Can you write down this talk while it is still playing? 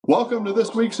Welcome to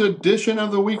this week's edition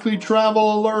of the Weekly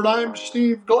Travel Alert. I'm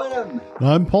Steve Glenn.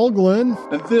 I'm Paul Glenn.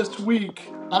 And this week,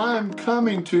 I'm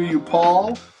coming to you,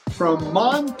 Paul, from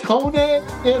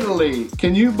Montone, Italy.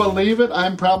 Can you believe it?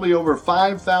 I'm probably over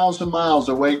 5,000 miles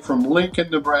away from Lincoln,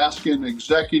 Nebraska in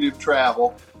executive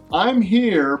travel. I'm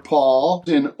here, Paul,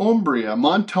 in Umbria.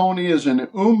 Montone is in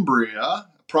Umbria,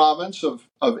 province of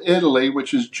Italy,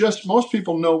 which is just, most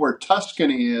people know where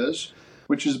Tuscany is,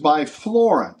 which is by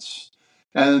Florence.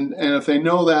 And if they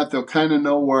know that, they'll kind of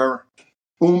know where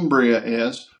Umbria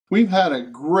is. We've had a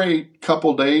great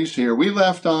couple days here. We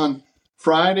left on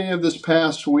Friday of this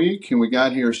past week, and we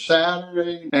got here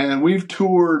Saturday. And we've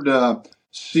toured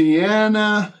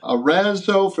Siena,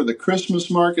 Arezzo for the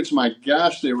Christmas markets. My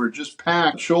gosh, they were just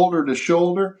packed shoulder to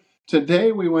shoulder.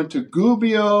 Today we went to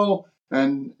Gubbio,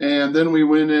 and then we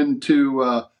went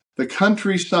into the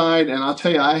countryside, and I'll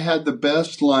tell you, I had the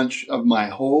best lunch of my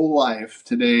whole life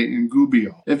today in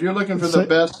Gubbio. If you're looking for the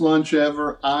best lunch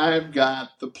ever, I've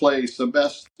got the place, the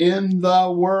best in the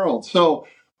world. So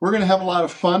we're going to have a lot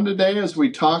of fun today as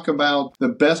we talk about the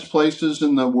best places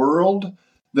in the world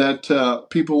that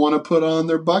people want to put on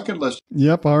their bucket list.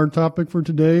 Yep, our topic for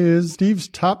today is Steve's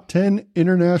top 10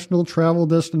 international travel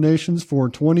destinations for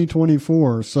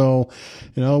 2024. So,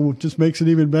 it just makes it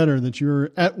even better that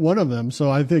you're at one of them.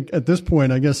 So I think at this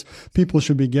point, I guess people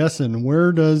should be guessing,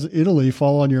 where does Italy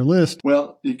fall on your list?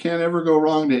 Well, you can't ever go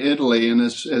wrong to Italy. And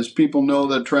as people know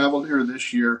that traveled here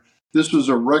this year, this was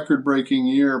a record-breaking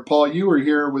year. Paul, you were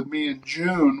here with me in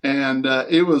June, and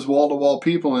it was wall-to-wall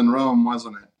people in Rome,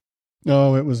 wasn't it?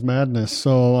 Oh, it was madness.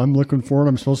 So I'm looking forward.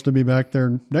 I'm supposed to be back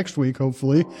there next week,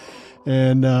 hopefully.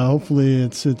 And hopefully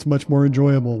it's much more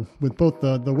enjoyable with both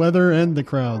the weather and the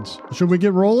crowds. Should we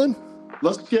get rolling?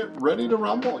 Let's get ready to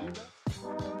rumble.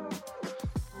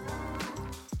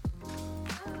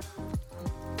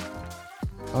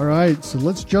 All right, so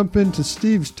let's jump into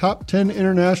Steve's top 10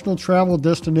 international travel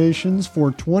destinations for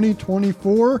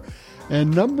 2024.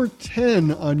 And number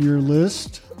 10 on your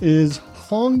list is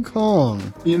Hong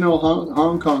Kong. You know,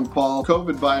 Hong Kong, Paul,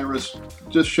 COVID virus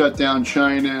just shut down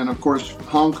China. And of course,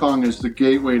 Hong Kong is the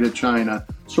gateway to China.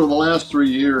 So the last 3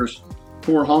 years,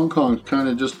 poor Hong Kong kind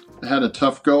of just had a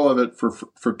tough go of it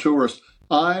for tourists.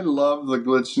 I love the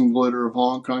glitz and glitter of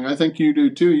Hong Kong. I think you do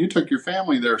too. You took your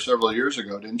family there several years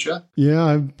ago, didn't you? Yeah,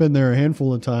 I've been there a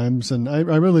handful of times. And I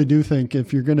really do think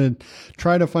if you're going to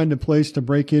try to find a place to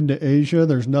break into Asia,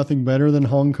 there's nothing better than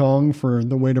Hong Kong for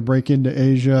the way to break into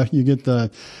Asia. You get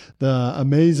the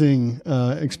amazing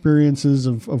experiences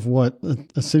of what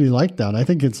a city like that. I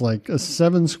think it's like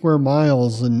 7 square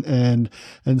miles and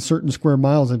certain square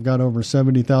miles have got over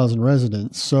 70,000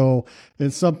 residents. So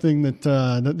it's something that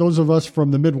those of us from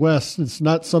the Midwest, it's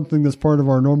not something that's part of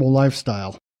our normal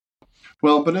lifestyle.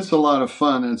 Well, but it's a lot of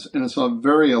fun. It's a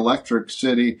very electric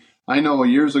city. I know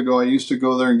years ago I used to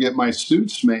go there and get my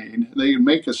suits made. They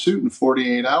make a suit in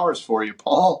 48 hours for you,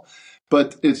 Paul.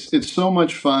 But it's so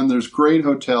much fun. There's great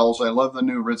hotels. I love the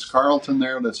new Ritz-Carlton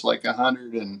there that's like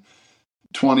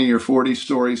 120 or 40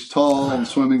 stories tall, and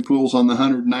swimming pools on the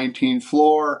 119th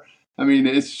floor. I mean,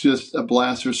 it's just a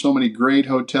blast. There's so many great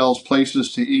hotels,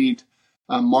 places to eat,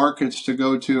 markets to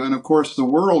go to. And, of course, the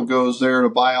world goes there to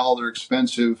buy all their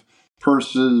expensive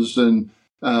purses and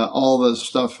all the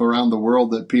stuff around the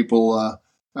world that people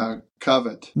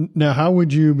covet. Now, how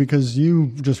would you, because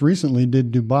you just recently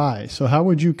did Dubai, so how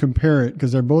would you compare it?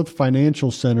 Because they're both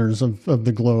financial centers of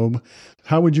the globe.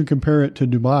 How would you compare it to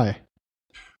Dubai?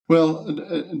 Well,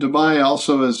 Dubai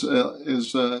also is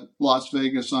Las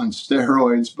Vegas on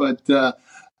steroids, but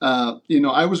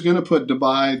I was going to put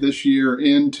Dubai this year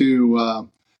into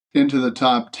the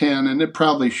top 10, and it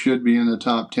probably should be in the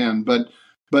top 10. But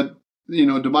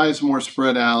Dubai is more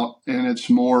spread out and it's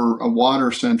more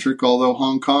water centric. Although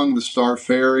Hong Kong, the Star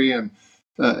Ferry, and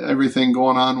everything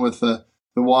going on with the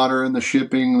water and the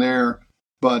shipping there,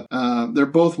 but they're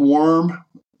both warm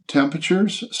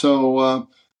temperatures. So.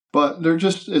 But they're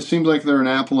just, it seems like they're an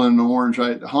apple and an orange.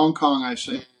 Hong Kong, I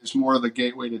say, is more the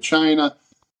gateway to China,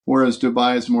 whereas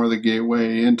Dubai is more the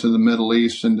gateway into the Middle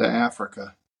East and to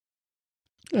Africa.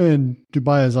 And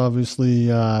Dubai is obviously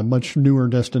a much newer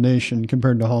destination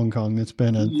compared to Hong Kong. It's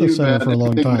been a center for a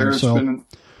long time. So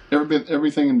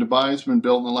everything in Dubai has been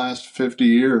built in the last 50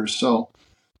 years. So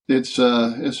it's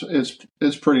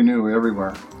pretty new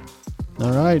everywhere.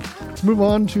 All right, let's move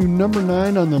on to number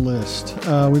 9 on the list.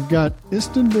 We've got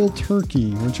Istanbul,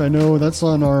 Turkey, which I know that's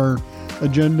on our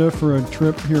agenda for a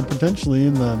trip here potentially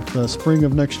in the spring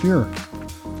of next year.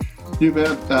 You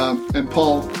bet. And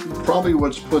Paul, probably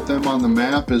what's put them on the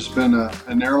map has been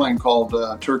an airline called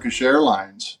Turkish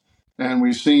Airlines. and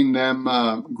we've seen them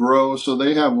grow. So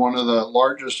they have one of the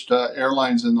largest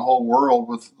airlines in the whole world,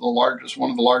 with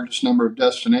one of the largest number of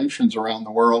destinations around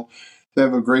the world. They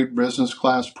have a great business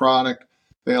class product.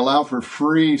 They allow for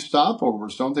free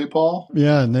stopovers, don't they, Paul?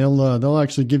 Yeah, and they'll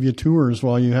actually give you tours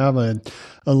while you have a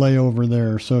layover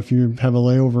there. So if you have a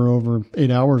layover over 8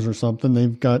 hours or something,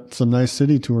 they've got some nice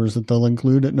city tours that they'll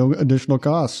include at no additional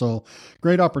cost. So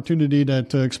great opportunity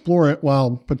to explore it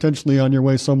while potentially on your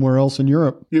way somewhere else in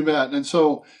Europe. You bet. And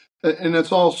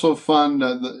it's also fun.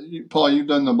 Paul, you've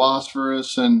done the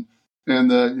Bosphorus and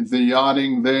the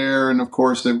yachting there, and of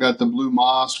course they've got the Blue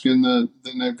Mosque, and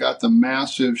then they've got the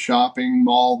massive shopping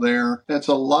mall there. That's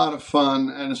a lot of fun,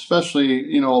 and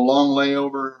especially a long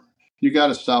layover. You got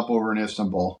to stop over in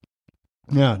Istanbul.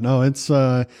 Yeah, no, it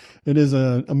is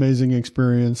an amazing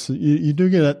experience. You do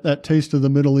get that taste of the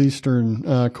Middle Eastern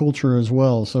culture as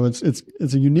well. So it's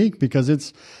a unique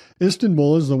because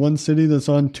Istanbul is the one city that's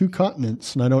on two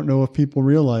continents, and I don't know if people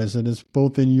realize it. It's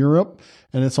both in Europe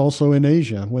and it's also in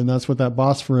Asia, when that's what that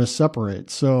Bosphorus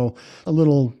separates. So a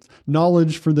little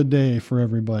knowledge for the day for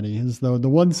everybody is the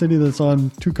one city that's on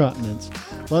two continents.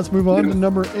 Let's move on to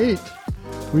number 8.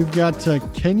 We've got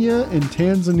Kenya and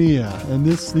Tanzania, and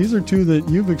these are two that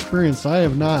you've experienced. I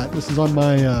have not. This is on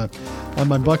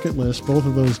my bucket list, both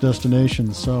of those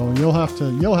destinations. So you'll have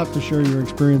to share your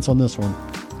experience on this one.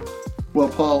 Well,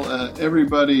 Paul,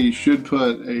 everybody should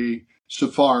put a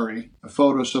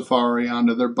photo safari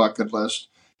onto their bucket list.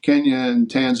 Kenya and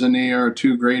Tanzania are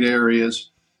two great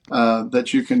areas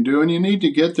that you can do, and you need to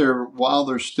get there while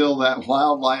there's still that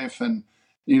wildlife. And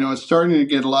it's starting to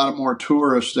get a lot more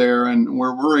tourists there, and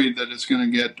we're worried that it's going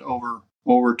to get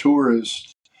over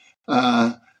tourists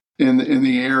in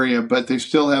the area. But they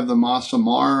still have the Masai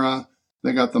Mara,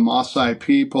 they got the Maasai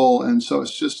people, and so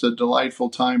it's just a delightful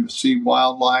time to see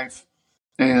wildlife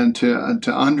and to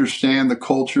understand the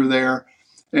culture there.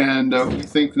 And we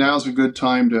think now's a good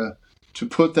time to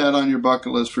put that on your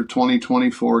bucket list for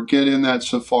 2024. Get in that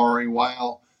safari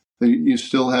while you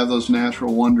still have those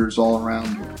natural wonders all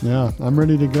around you. Yeah, I'm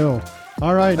ready to go.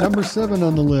 All right, number 7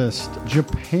 on the list,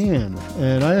 Japan.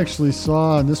 And I actually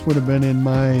saw, and this would have been in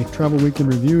my Travel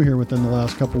Weekend Review here within the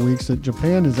last couple of weeks, that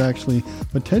Japan is actually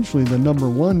potentially the number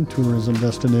 1 tourism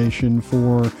destination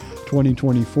for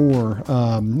 2024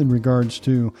 in regards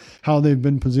to how they've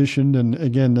been positioned. And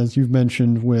again, as you've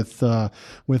mentioned with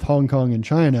Hong Kong and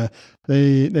China,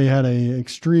 they had a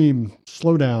extreme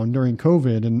slowdown during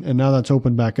COVID, and now that's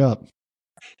opened back up.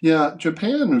 Yeah,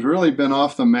 Japan has really been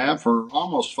off the map for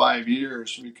almost 5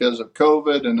 years because of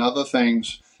COVID and other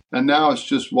things. And now it's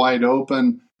just wide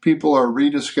open. People are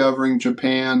rediscovering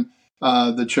Japan,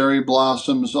 the cherry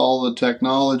blossoms, all the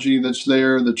technology that's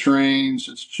there, the trains.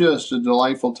 It's just a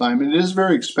delightful time. It is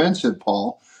very expensive,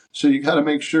 Paul. So you got to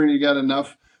make sure you got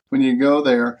enough when you go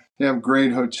there. They have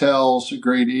great hotels,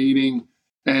 great eating,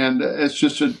 and it's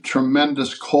just a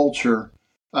tremendous culture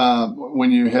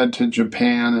when you head to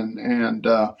Japan. And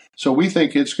so we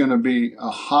think it's going to be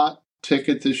a hot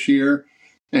ticket this year.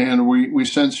 And we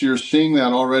sense you're seeing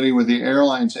that already with the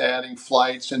airlines adding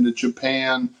flights into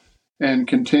Japan and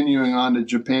continuing on to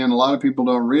Japan. A lot of people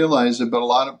don't realize it, but a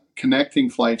lot of connecting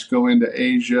flights go into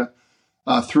Asia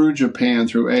through Japan,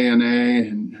 through ANA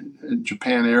and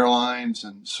Japan Airlines.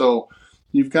 And so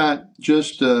you've got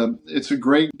it's a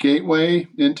great gateway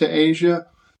into Asia,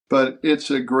 but it's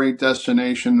a great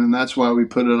destination, and that's why we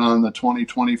put it on the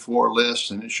 2024 list,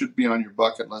 and it should be on your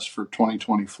bucket list for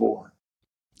 2024.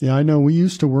 Yeah, I know. We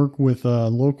used to work with a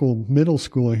local middle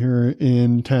school here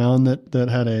in town that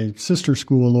had a sister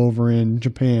school over in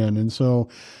Japan. And so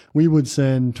we would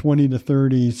send 20 to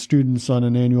 30 students on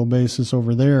an annual basis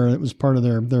over there. It was part of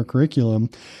their curriculum.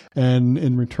 And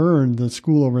in return, the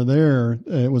school over there,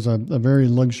 it was a very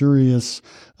luxurious,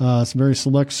 very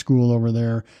select school over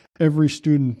there. Every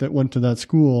student that went to that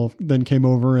school then came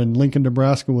over, and Lincoln,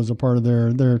 Nebraska was a part of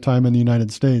their time in the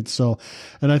United States. So,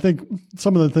 and I think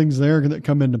some of the things there that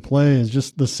come into play is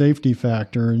just the safety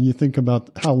factor. And you think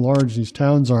about how large these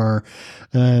towns are,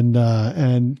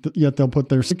 and yet they'll put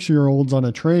their 6-year-olds on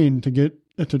a train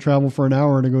to travel for an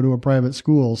hour to go to a private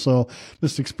school. So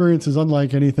this experience is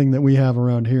unlike anything that we have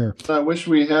around here. I wish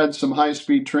we had some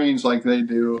high-speed trains like they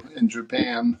do in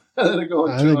Japan that are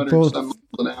going 200 miles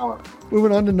an hour.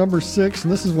 Moving on to number 6,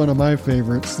 and this is one of my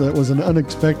favorites. That was an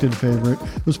unexpected favorite.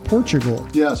 Was Portugal.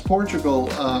 Yes, Portugal.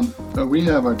 We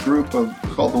have a group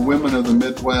called the Women of the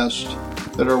Midwest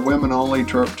that are women-only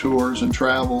tours and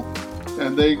travel.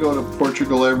 And they go to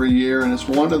Portugal every year, and it's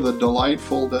one of the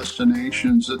delightful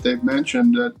destinations that they've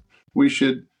mentioned that we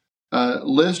should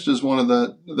list as one of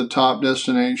the top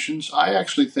destinations. I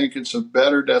actually think it's a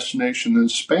better destination than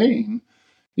Spain.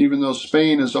 even though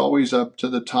Spain is always up to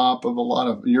the top of a lot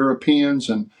of Europeans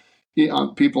and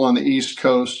people on the East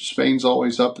Coast. Spain's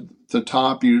always up at the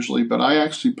top usually, but I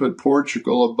actually put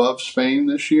Portugal above Spain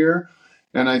this year.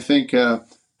 And I think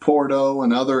Porto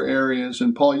and other areas.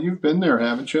 And Paul, you've been there,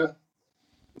 haven't you?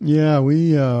 Yeah,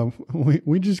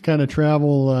 we just kind of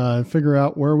travel, figure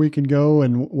out where we can go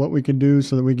and what we can do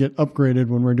so that we get upgraded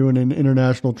when we're doing an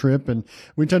international trip. And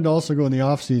we tend to also go in the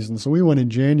off season. So we went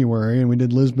in January and we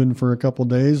did Lisbon for a couple of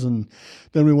days, and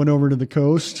then we went over to the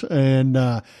coast and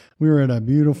we were at a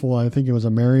beautiful, I think it was a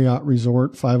Marriott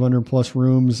resort, 500 plus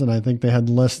rooms, and I think they had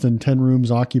less than 10 rooms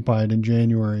occupied in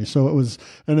January. So it was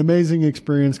an amazing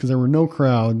experience because there were no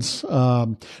crowds.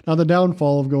 Now the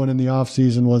downfall of going in the off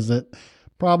season was that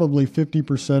probably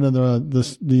 50% of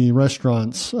the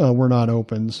restaurants were not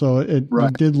open, so it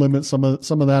did limit some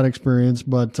of that experience.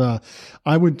 But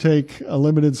I would take a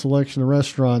limited selection of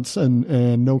restaurants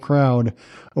and no crowd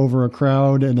over a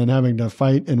crowd, and then having to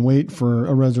fight and wait for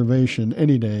a reservation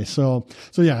any day. So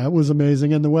yeah, it was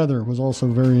amazing, and the weather was also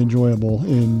very enjoyable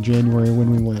in January when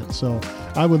we went. So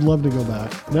I would love to go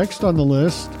back. Next on the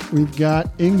list, we've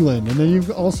got England, and then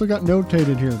you've also got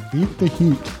notated here: beat the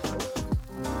heat.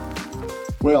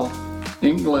 Well,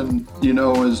 England,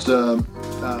 is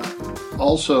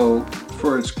also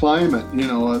for its climate,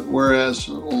 whereas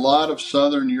a lot of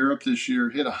Southern Europe this year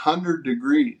hit 100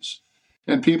 degrees.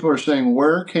 And people are saying,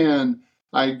 where can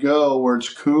I go where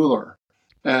it's cooler?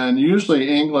 And usually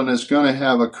England is going to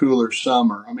have a cooler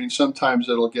summer. I mean, sometimes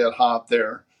it'll get hot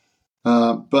there,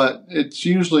 but it's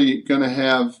usually going to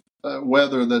have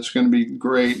weather that's going to be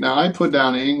great. Now, I put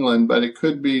down England, but it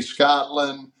could be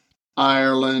Scotland,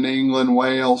 Ireland, England,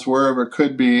 Wales, wherever it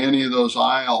could be, any of those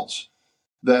isles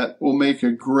that will make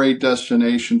a great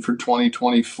destination for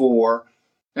 2024.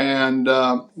 And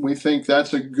we think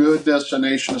that's a good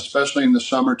destination, especially in the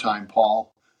summertime,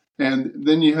 Paul. And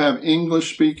then you have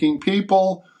English-speaking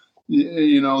people.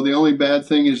 The only bad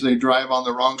thing is they drive on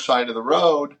the wrong side of the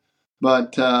road.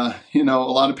 But, a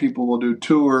lot of people will do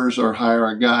tours or hire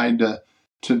a guide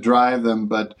to drive them.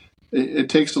 But it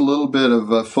takes a little bit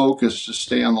of focus to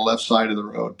stay on the left side of the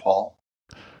road, Paul.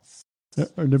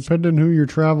 Depending who you're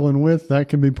traveling with, that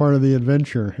can be part of the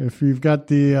adventure. If you've got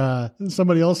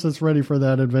somebody else that's ready for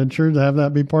that adventure, to have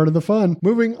that be part of the fun.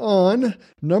 Moving on,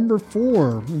 number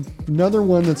 4, another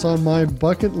one that's on my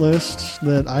bucket list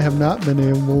that I have not been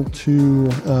able to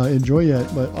enjoy yet,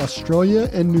 but Australia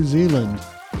and New Zealand.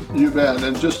 You bet.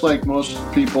 And just like most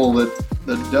people that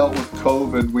dealt with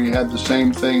COVID, we had the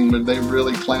same thing, but they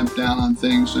really clamped down on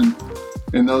things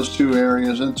in those two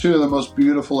areas. And two of the most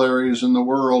beautiful areas in the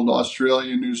world,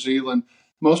 Australia and New Zealand.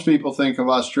 Most people think of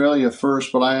Australia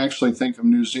first, but I actually think of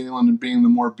New Zealand as being the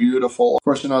more beautiful. Of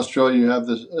course, in Australia, you have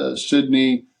the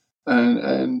Sydney,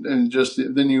 and just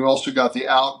then you also got the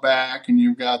outback, and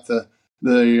you've got the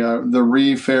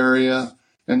reef area,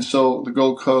 and so the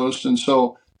Gold Coast, and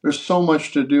so there's so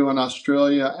much to do in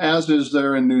Australia, as is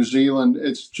there in New Zealand.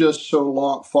 It's just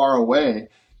so far away.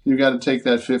 You've got to take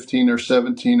that 15 or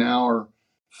 17-hour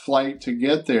flight to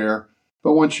get there.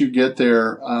 But once you get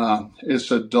there,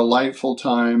 it's a delightful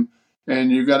time.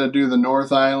 And you've got to do the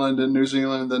North Island in New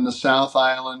Zealand, then the South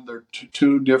Island. They're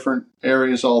two different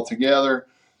areas altogether.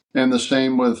 And the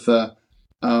same with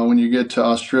when you get to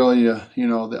Australia,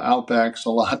 the outback's a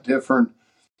lot different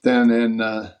than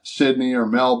in Sydney or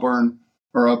Melbourne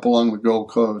or up along the Gold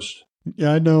Coast.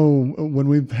 Yeah, I know when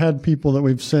we've had people that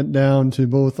we've sent down to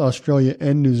both Australia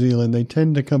and New Zealand, they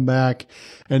tend to come back,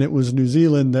 and it was New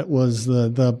Zealand that was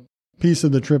the piece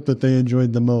of the trip that they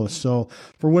enjoyed the most. So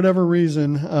for whatever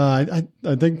reason, I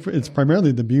think it's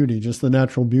primarily the beauty, just the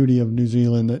natural beauty of New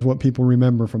Zealand, that's what people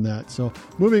remember from that. So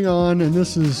moving on, and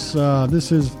this is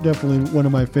definitely one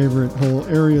of my favorite whole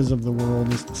areas of the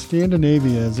world.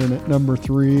 Scandinavia is in at number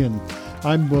 3, and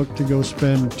I'm booked to go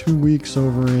spend 2 weeks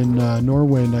over in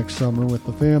Norway next summer with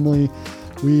the family.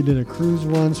 We did a cruise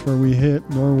once where we hit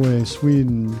Norway,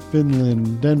 Sweden,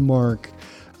 Finland, Denmark.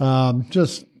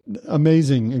 Just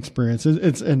amazing experience.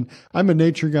 And I'm a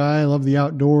nature guy. I love the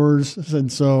outdoors.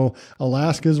 And so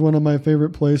Alaska is one of my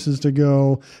favorite places to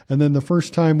go. And then the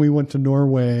first time we went to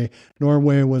Norway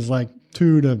was like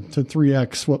 2 to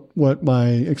 3x what my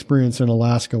experience in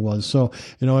Alaska was. So,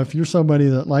 if you're somebody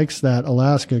that likes that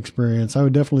Alaska experience, I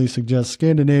would definitely suggest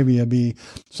Scandinavia be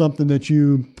something that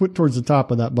you put towards the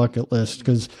top of that bucket list,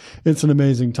 because it's an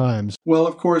amazing time. Well,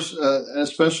 of course,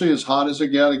 especially as hot as it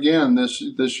got again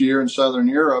this year in Southern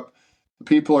Europe,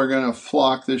 people are going to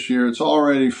flock this year. It's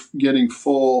already getting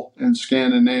full in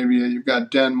Scandinavia. You've got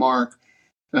Denmark,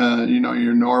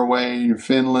 your Norway, your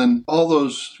Finland, all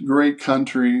those great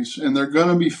countries, and they're going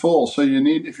to be full. So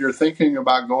if you're thinking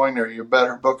about going there, you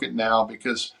better book it now,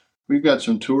 because we've got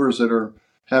some tours that are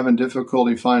having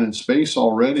difficulty finding space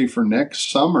already for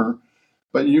next summer.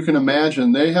 But you can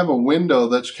imagine they have a window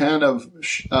that's kind of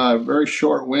a very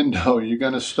short window. You're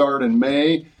going to start in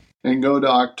May and go to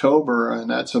October, and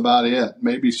that's about it,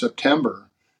 maybe September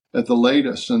at the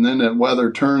latest, and then the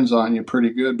weather turns on you pretty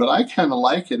good. But I kind of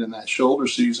like it in that shoulder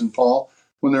season, Paul,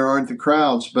 when there aren't the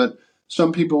crowds. But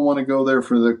some people want to go there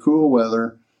for the cool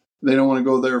weather. They don't want to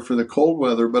go there for the cold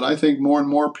weather. But I think more and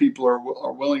more people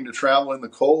are willing to travel in the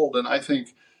cold. And I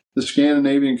think the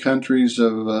Scandinavian countries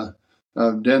of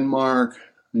Denmark,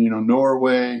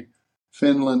 Norway,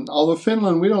 Finland. Although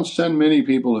Finland, we don't send many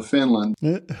people to Finland.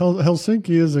 Helsinki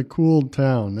is a cool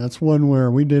town. That's one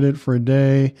where we did it for a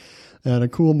day at a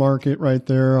cool market right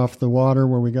there off the water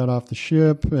where we got off the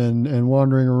ship and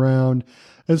wandering around.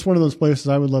 It's one of those places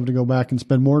I would love to go back and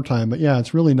spend more time. But yeah,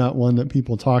 it's really not one that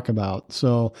people talk about.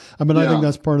 So, I think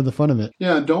that's part of the fun of it.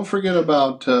 Yeah, don't forget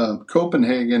about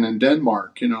Copenhagen and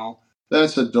Denmark.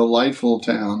 That's a delightful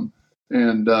town.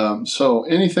 And so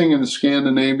anything in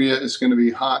Scandinavia is going to be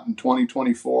hot in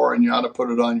 2024, and you ought to put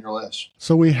it on your list.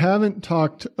 So we haven't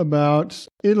talked about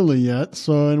Italy yet.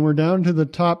 And we're down to the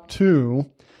top two.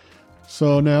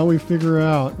 So now we figure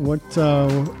out what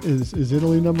is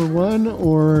Italy number one,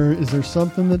 or is there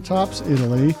something that tops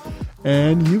Italy?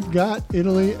 And you've got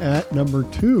Italy at number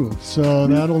two. So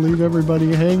that'll leave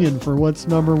everybody hanging for what's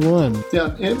number one.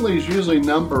 Yeah, Italy's usually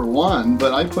number one,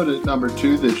 but I put it number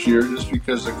two this year just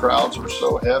because the crowds were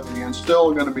so heavy and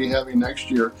still going to be heavy next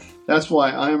year. That's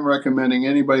why I'm recommending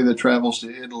anybody that travels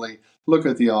to Italy, look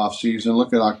at the off season,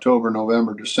 look at October,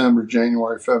 November, December,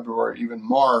 January, February, even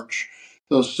March.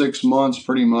 Those 6 months,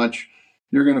 pretty much,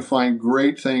 you're going to find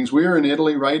great things. We are in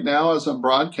Italy right now as I'm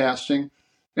broadcasting,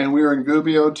 and we are in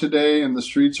Gubbio today, and the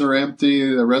streets are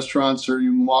empty. The restaurants you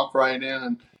can walk right in,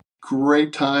 and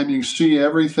great time. You see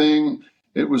everything.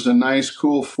 It was a nice,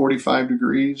 cool 45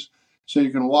 degrees. So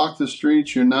you can walk the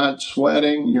streets. You're not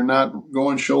sweating. You're not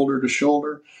going shoulder to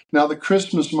shoulder. Now, the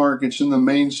Christmas markets in the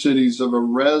main cities of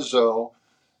Arezzo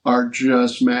are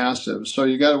just massive. So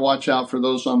you got to watch out for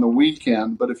those on the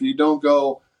weekend. But if you don't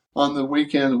go on the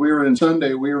weekend, we were in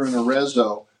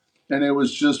Arezzo, and it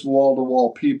was just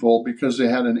wall-to-wall people because they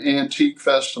had an antique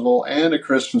festival and a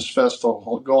Christmas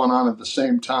festival going on at the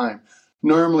same time.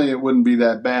 Normally it wouldn't be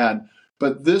that bad,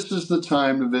 but this is the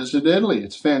time to visit Italy.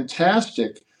 It's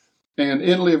fantastic. And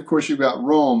Italy, of course, you've got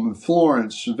Rome,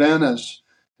 Florence, Venice,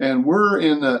 and we're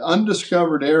in the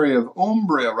undiscovered area of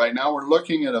Umbria right now. We're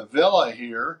looking at a villa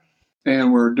here,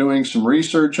 and we're doing some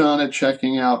research on it,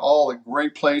 checking out all the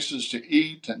great places to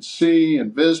eat and see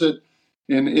and visit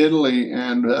in Italy.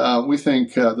 And we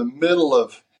think the middle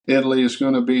of Italy is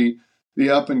going to be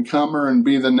the up-and-comer, and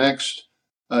be the next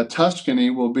Tuscany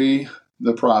will be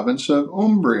the province of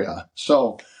Umbria.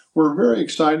 So we're very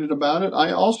excited about it.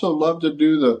 I also love to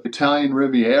do the Italian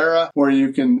Riviera, where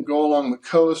you can go along the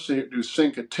coast, you do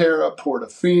Cinque Terre,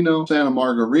 Portofino, Santa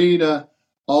Margherita,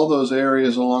 all those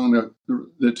areas along the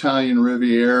Italian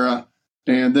Riviera.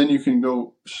 And then you can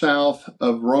go south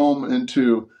of Rome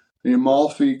into the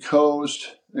Amalfi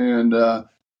Coast and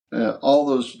all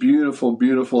those beautiful,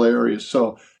 beautiful areas.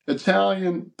 So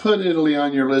Italian, put Italy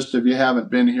on your list if you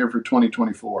haven't been here for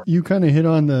 2024. You kind of hit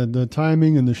on the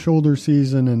timing and the shoulder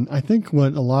season. And I think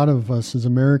what a lot of us as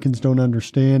Americans don't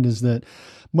understand is that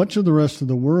much of the rest of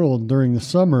the world during the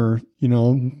summer,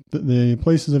 the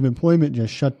places of employment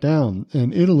just shut down.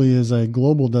 And Italy is a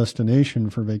global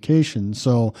destination for vacation.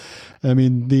 So,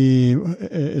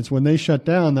 it's when they shut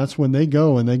down, that's when they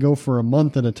go, and they go for a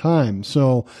month at a time.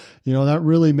 So, that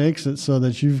really makes it so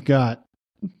that you've got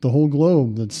the whole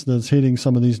globe that's hitting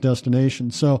some of these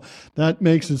destinations. So that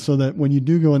makes it so that when you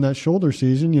do go in that shoulder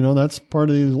season, that's part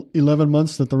of the 11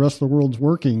 months that the rest of the world's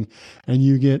working, and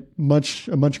you get a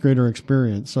much greater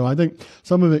experience. So I think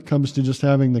some of it comes to just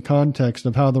having the context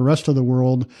of how the rest of the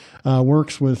world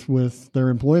works with their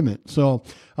employment. So,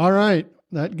 all right,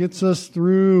 that gets us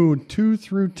through 2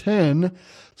 through 10.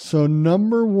 So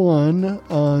number one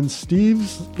on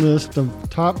Steve's list of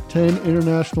top 10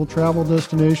 international travel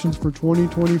destinations for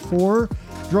 2024,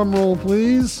 drum roll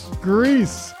please,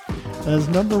 Greece as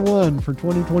number one for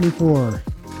 2024.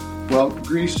 Well,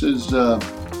 Greece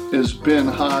has been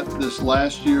hot. This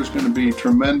last year is going to be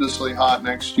tremendously hot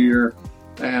next year.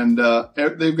 And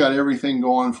they've got everything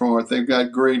going for it. They've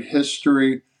got great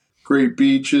history, great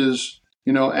beaches.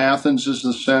 Athens is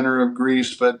the center of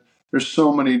Greece, but there's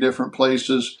so many different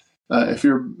places. If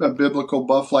you're a biblical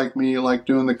buff like me, you like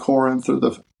doing the Corinth or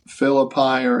the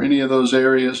Philippi or any of those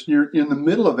areas, you're in the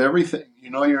middle of everything.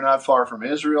 You're not far from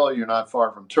Israel. You're not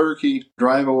far from Turkey.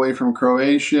 Drive away from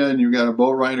Croatia, and you've got a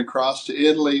boat ride across to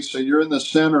Italy. So you're in the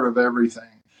center of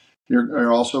everything.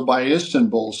 You're also by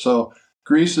Istanbul. So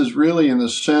Greece is really in the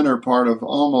center part of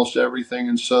almost everything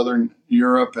in Southern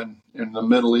Europe and in the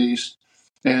Middle East.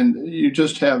 And you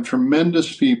just have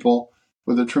tremendous people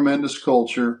with a tremendous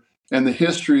culture. And the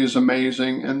history is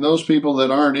amazing. And those people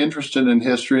that aren't interested in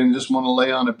history and just want to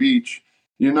lay on a beach,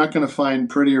 you're not going to find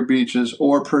prettier beaches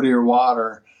or prettier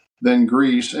water than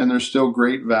Greece. And there's still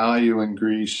great value in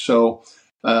Greece. So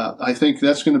I think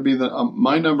that's going to be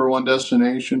my number one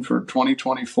destination for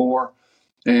 2024.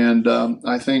 And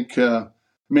I think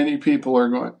many people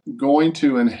are going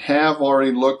to and have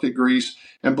already looked at Greece.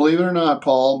 And believe it or not,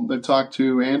 Paul, they talked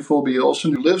to Ann Fulby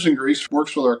Olson, who lives in Greece,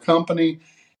 works with our company.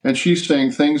 And she's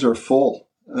saying things are full.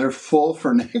 They're full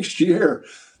for next year.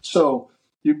 So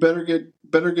you better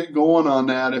get going on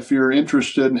that if you're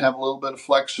interested and have a little bit of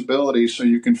flexibility so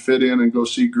you can fit in and go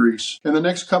see Greece. In the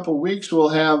next couple of weeks, we'll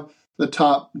have the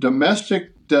top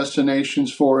domestic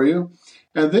destinations for you.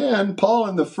 And then, Paul,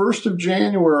 in the 1st of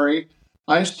January,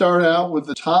 I start out with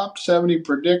the top 70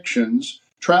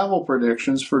 travel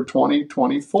predictions for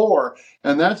 2024.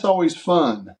 And that's always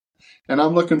fun. And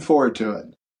I'm looking forward to it.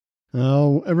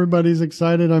 Oh, everybody's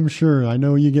excited, I'm sure. I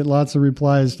know you get lots of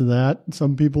replies to that.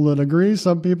 Some people that agree,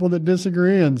 some people that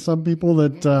disagree, and some people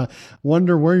that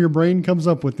wonder where your brain comes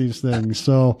up with these things.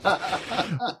 So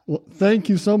well, thank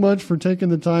you so much for taking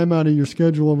the time out of your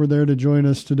schedule over there to join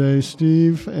us today,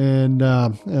 Steve. And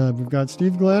we've got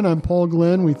Steve Glenn. I'm Paul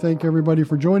Glenn. We thank everybody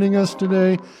for joining us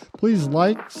today. Please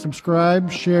like, subscribe,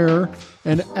 share,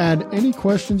 and add any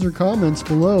questions or comments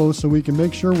below so we can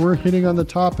make sure we're hitting on the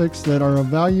topics that are of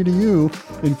value to you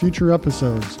in future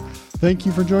episodes. Thank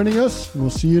you for joining us.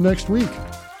 We'll see you next week.